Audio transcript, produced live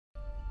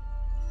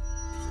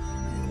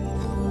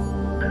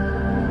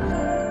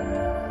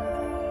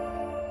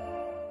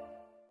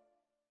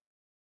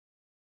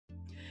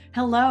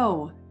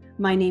Hello,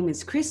 my name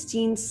is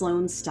Christine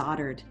Sloan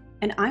Stoddard,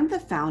 and I'm the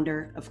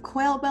founder of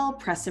Quail Bell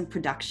Press and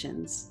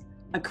Productions,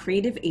 a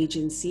creative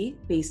agency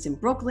based in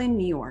Brooklyn,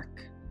 New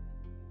York.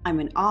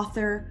 I'm an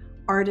author,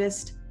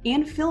 artist,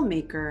 and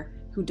filmmaker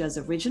who does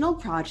original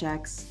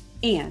projects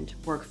and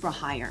work for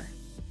hire.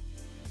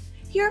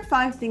 Here are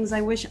 5 things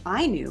I wish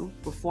I knew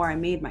before I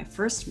made my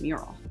first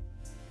mural.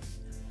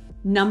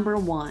 Number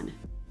 1,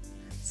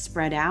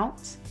 spread out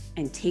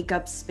and take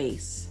up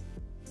space.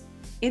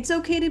 It's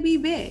okay to be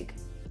big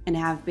and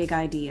have big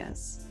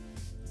ideas.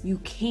 You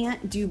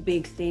can't do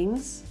big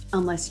things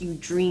unless you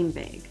dream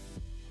big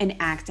and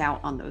act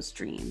out on those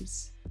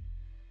dreams.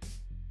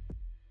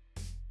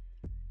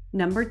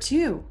 Number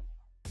 2,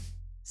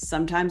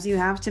 sometimes you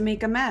have to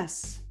make a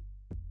mess.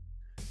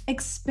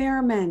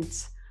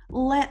 Experiment,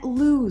 let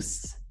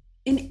loose.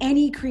 In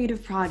any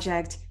creative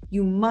project,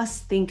 you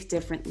must think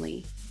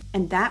differently,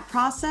 and that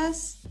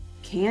process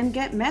can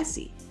get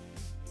messy.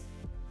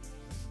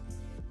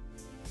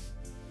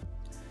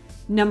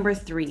 Number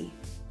 3,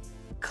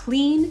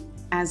 clean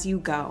as you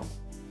go.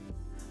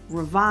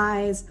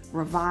 Revise,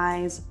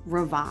 revise,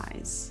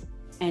 revise,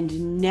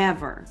 and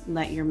never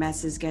let your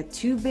messes get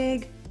too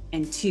big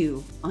and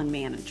too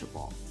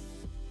unmanageable.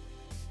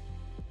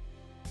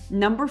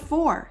 Number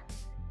 4,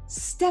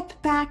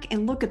 step back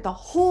and look at the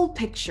whole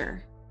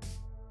picture.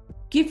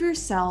 Give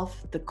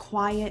yourself the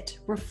quiet,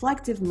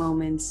 reflective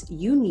moments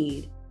you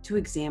need to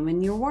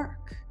examine your work.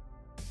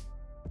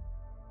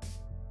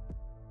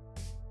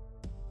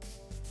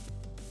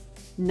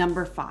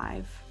 Number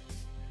 5,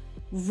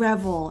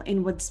 revel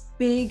in what's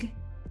big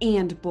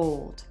and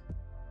bold.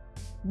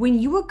 When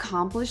you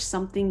accomplish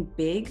something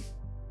big,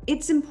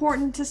 it's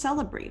important to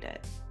celebrate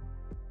it.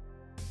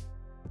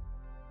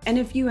 And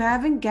if you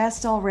haven't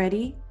guessed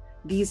already,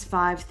 these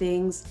 5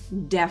 things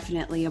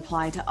definitely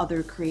apply to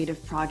other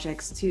creative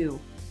projects too,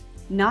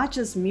 not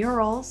just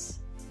murals.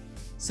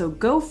 So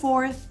go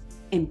forth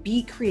and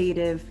be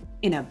creative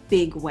in a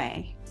big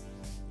way.